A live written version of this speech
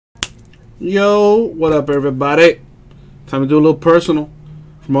Yo, what up, everybody? Time to do a little personal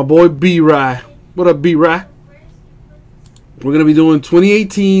for my boy B-Rye. What up, B-Rye? We're going to be doing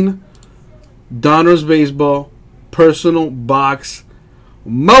 2018 Donruss Baseball Personal Box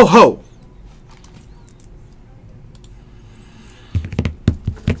Moho.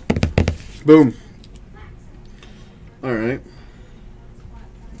 Boom. All right.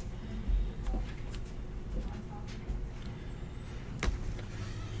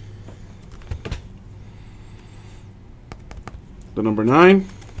 The number 9.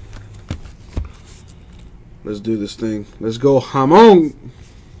 Let's do this thing. Let's go, Hamon.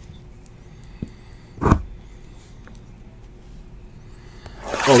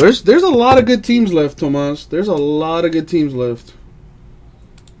 Oh, there's a lot of good teams left, Tomas. There's a lot of good teams left.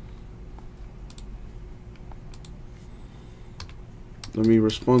 Let me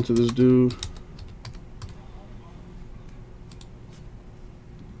respond to this dude.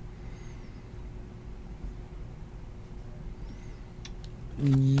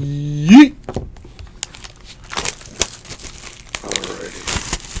 Yeet. Alrighty.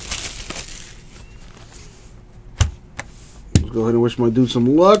 Let's go ahead and wish my dude some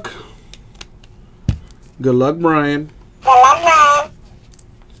luck. Good luck, Brian. Good luck, Brian.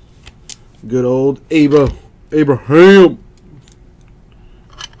 Good old Abraham.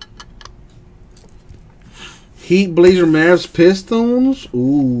 Heat, Blazer, Mavs, Pistons.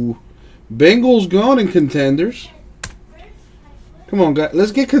 Ooh. Bengals gone in contenders. Come on, guys.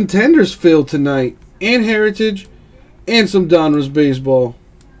 Let's get contenders filled tonight. And Heritage. And some Donruss baseball.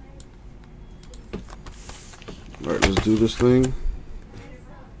 Alright, let's do this thing.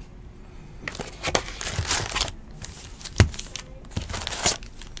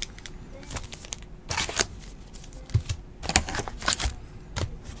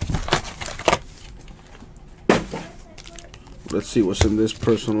 Let's see what's in this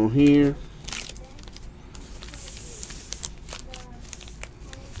personal here.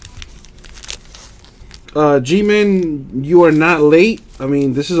 G-Man, you are not late. I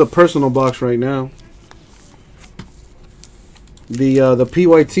mean, this is a personal box right now. The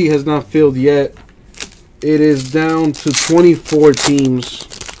PYT has not filled yet. It is down to 24 teams.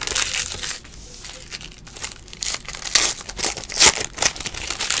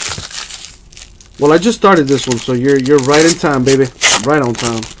 Well, I just started this one, so you're right in time, baby. Right on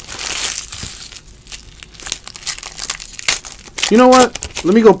time. You know what?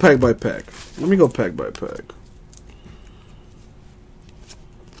 Let me go pack by pack. Let me go pack by pack.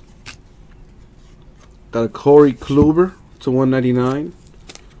 Got a Corey Kluber to 199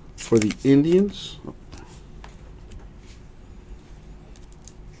 for the Indians.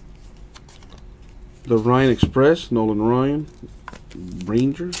 The Ryan Express, Nolan Ryan,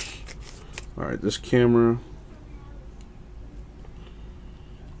 Rangers. All right, this camera.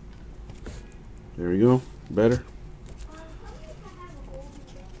 There we go. Better.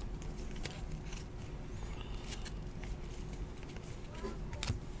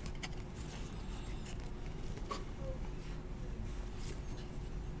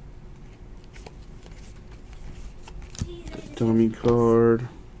 Dummy card.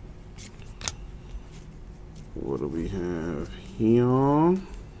 What do we have here?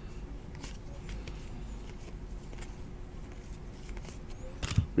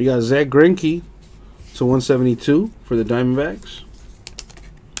 We got Zach Greinke to 172 for the Diamondbacks.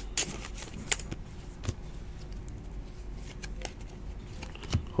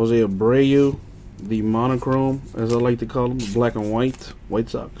 Jose Abreu, the monochrome, as I like to call them, black and white, White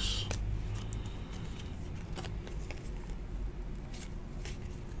Sox.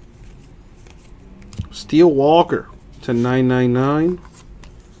 Steel Walker to 999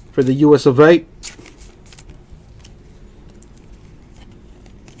 for the US of A.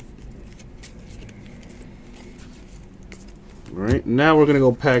 Alright, now we're gonna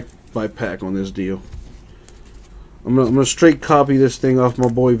go pack by pack on this deal. I'm gonna straight copy this thing off my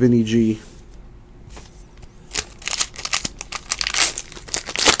boy Vinny G.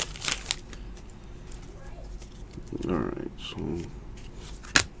 Alright, so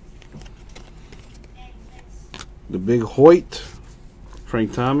the big Hoyt,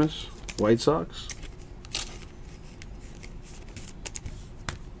 Frank Thomas, White Sox.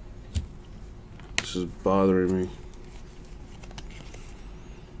 This is bothering me.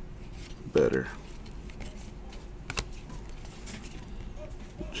 Better.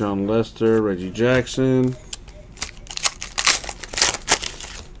 John Lester, Reggie Jackson.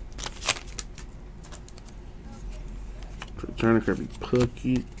 Turner, Kirby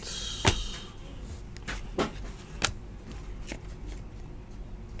Puckett.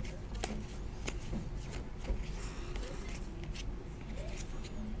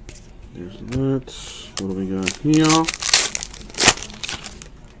 There's that. What do we got here?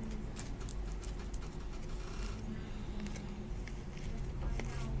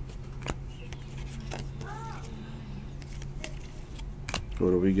 What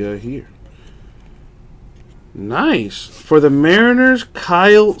do we got here? Nice. For the Mariners,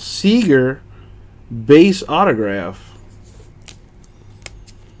 Kyle Seager base autograph.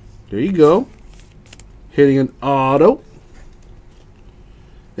 There you go. Hitting an auto.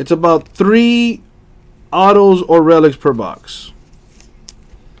 It's about 3 autos or relics per box.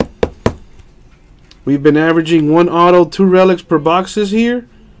 We've been averaging 1 auto, 2 relics per boxes here.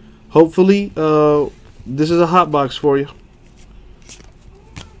 Hopefully, this is a hot box for you.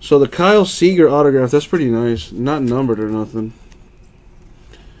 So the Kyle Seager autograph, that's pretty nice. Not numbered or nothing.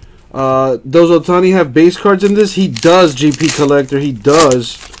 Does Ohtani have base cards in this? He does, GP Collector. He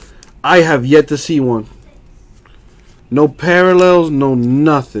does. I have yet to see one. No parallels, no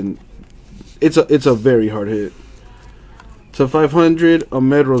nothing. It's a very hard hit. To 500,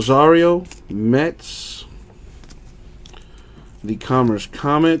 Ahmed Rosario, Mets. The Commerce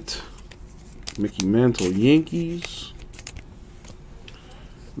Comet, Mickey Mantle, Yankees.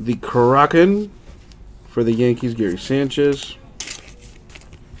 The Kraken for the Yankees, Gary Sanchez.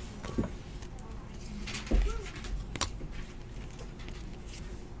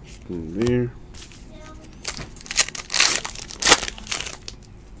 In there.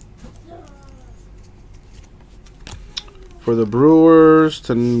 For the Brewers,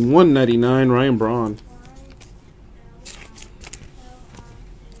 to 199, Ryan Braun.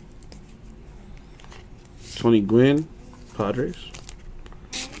 Tony Gwynn, Padres.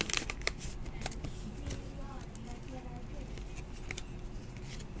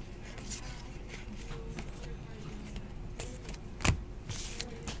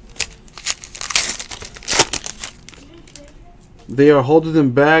 They are holding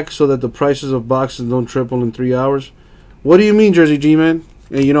them back so that the prices of boxes don't triple in 3 hours. What do you mean, Jersey G-Man?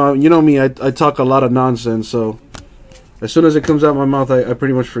 And you know me, I talk a lot of nonsense, so as soon as it comes out my mouth, I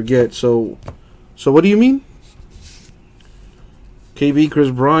pretty much forget. So what do you mean? KB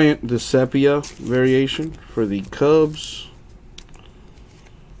Chris Bryant, the Sepia variation for the Cubs.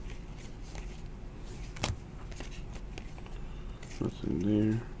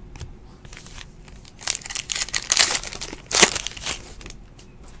 Nothing there.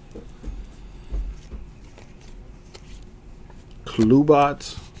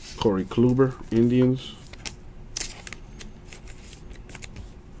 Klubat, Corey Kluber, Indians.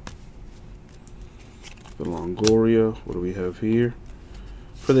 The Longoria, what do we have here?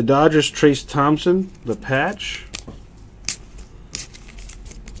 For the Dodgers, Trace Thompson, the patch.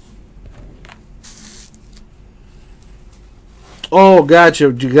 Oh,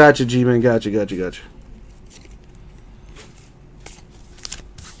 gotcha, G-Man, gotcha.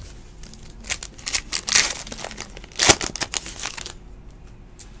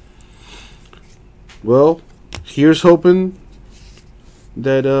 Well, here's hoping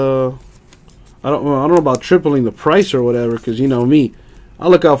that I don't know about tripling the price or whatever, because you know me, I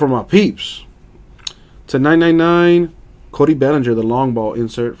look out for my peeps. To 999, Cody Bellinger, the long ball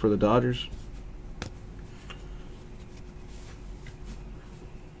insert for the Dodgers.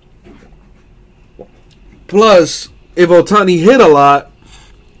 Plus, if Ohtani hit a lot,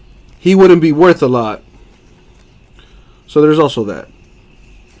 he wouldn't be worth a lot. So there's also that.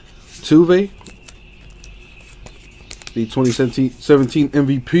 Tuve, the 2017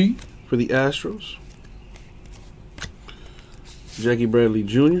 MVP for the Astros. Jackie Bradley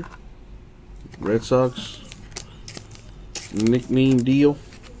Jr., Red Sox. Nickname deal.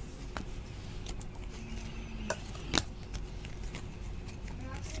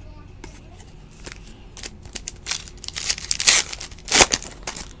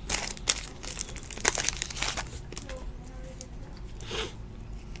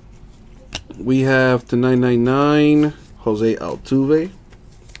 We have to 999 Jose Altuve.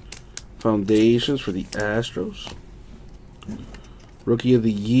 Foundations for the Astros. Rookie of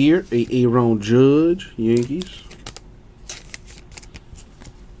the Year, Aaron Judge, Yankees.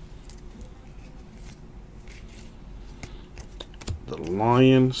 The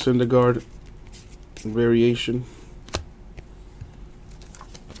Lion Syndergaard variation.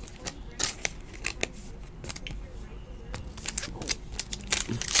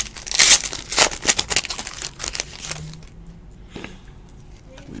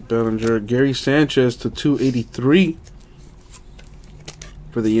 Bellinger, Gary Sanchez to 283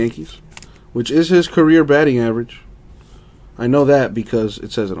 for the Yankees, which is his career batting average. I know that because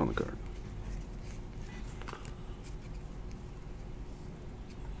it says it on the card.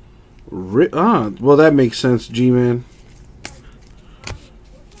 Well, that makes sense, G-Man.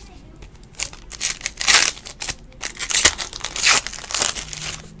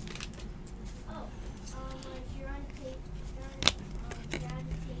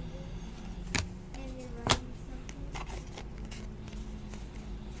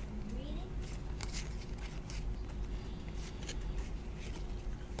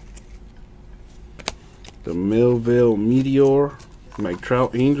 The Millville Meteor. Mike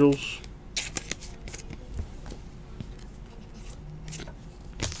Trout Angels.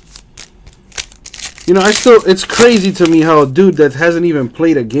 You know, it's crazy to me how a dude that hasn't even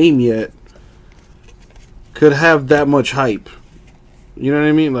played a game yet could have that much hype. You know what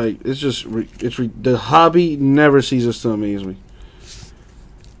I mean? Like, it's just, the hobby never ceases to amaze me.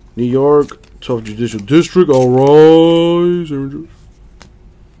 New York, 12th Judicial District, all rise.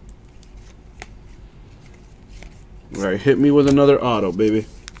 All right, hit me with another auto, baby.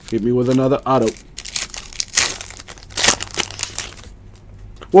 Hit me with another auto.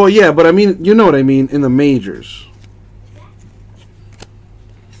 Well, yeah, but I mean, you know what I mean, in the majors.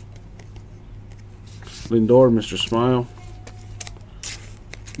 Lindor, Mr. Smile.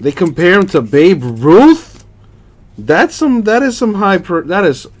 They compare him to Babe Ruth? That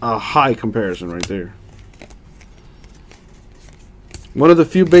is a high comparison right there. One of the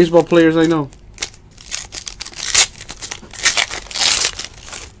few baseball players I know.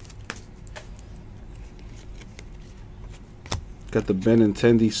 Got the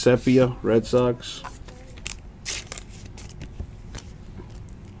Benintendi Sepia, Red Sox.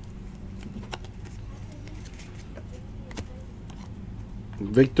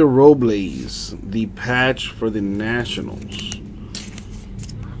 Victor Robles, the patch for the Nationals.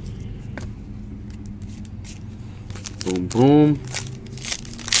 Boom, boom.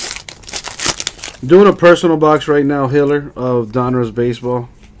 Doing a personal box right now, Hiller, of Donruss Baseball.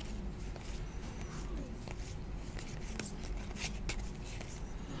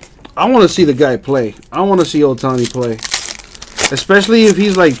 I want to see the guy play. I want to see Ohtani play. Especially if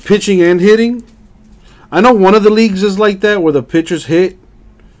he's like pitching and hitting. I know one of the leagues is like that where the pitchers hit.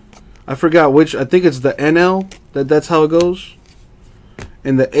 I forgot which. I think it's the NL. That's how it goes.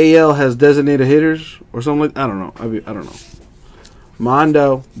 And the AL has designated hitters or something like that. I don't know. I don't know.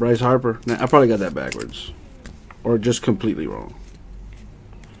 Mondo, Bryce Harper. Nah, I probably got that backwards. Or just completely wrong.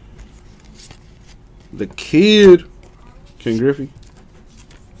 The Kid. Ken Griffey.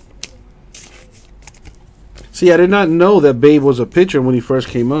 See, I did not know that Babe was a pitcher when he first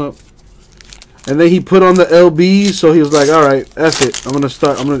came up. And then he put on the LBs, so he was like, all right, that's it. I'm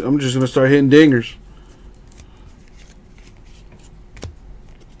just gonna start hitting dingers.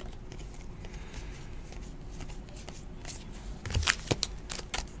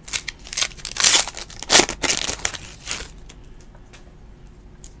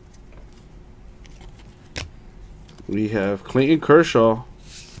 We have Clayton Kershaw,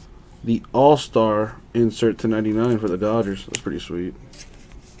 the All-Star insert to 99 for the Dodgers. That's pretty sweet.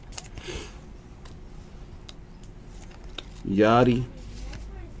 Yachty,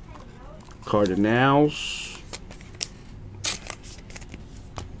 Cardinals,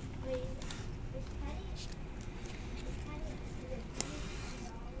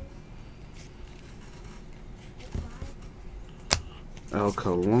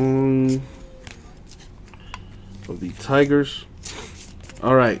 Alcalon of the Tigers.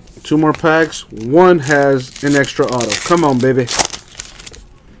 All right, 2 more packs. One has an extra auto. Come on, baby.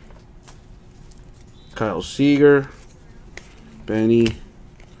 Kyle Seager. Benny,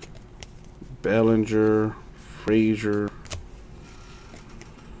 Bellinger, Frazier,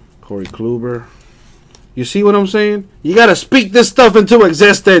 Corey Kluber. You see what I'm saying? You got to speak this stuff into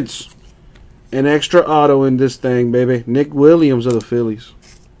existence. An extra auto in this thing, baby. Nick Williams of the Phillies.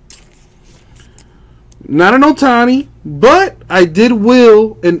 Not an Ohtani, but I did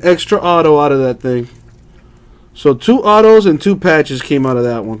will an extra auto out of that thing. So 2 autos and 2 patches came out of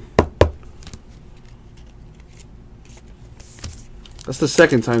that one. That's the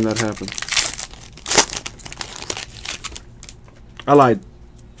second time that happened. I lied.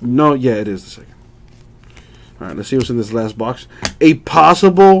 No, yeah, it is the second. All right, let's see what's in this last box. A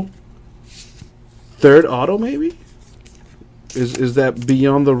possible 3rd auto, maybe? Is that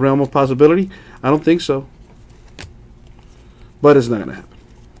beyond the realm of possibility? I don't think so. But it's not going to happen.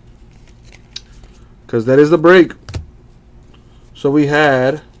 Because that is the break. So we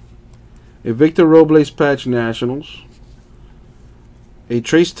had a Victor Robles patch Nationals. A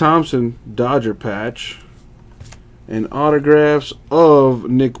Trace Thompson Dodger patch, and autographs of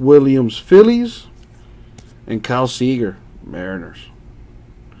Nick Williams Phillies and Kyle Seager Mariners.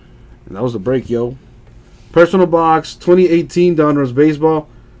 And that was the break, yo. Personal box 2018 Donruss Baseball.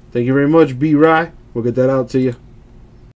 Thank you very much, B. Rye. We'll get that out to you.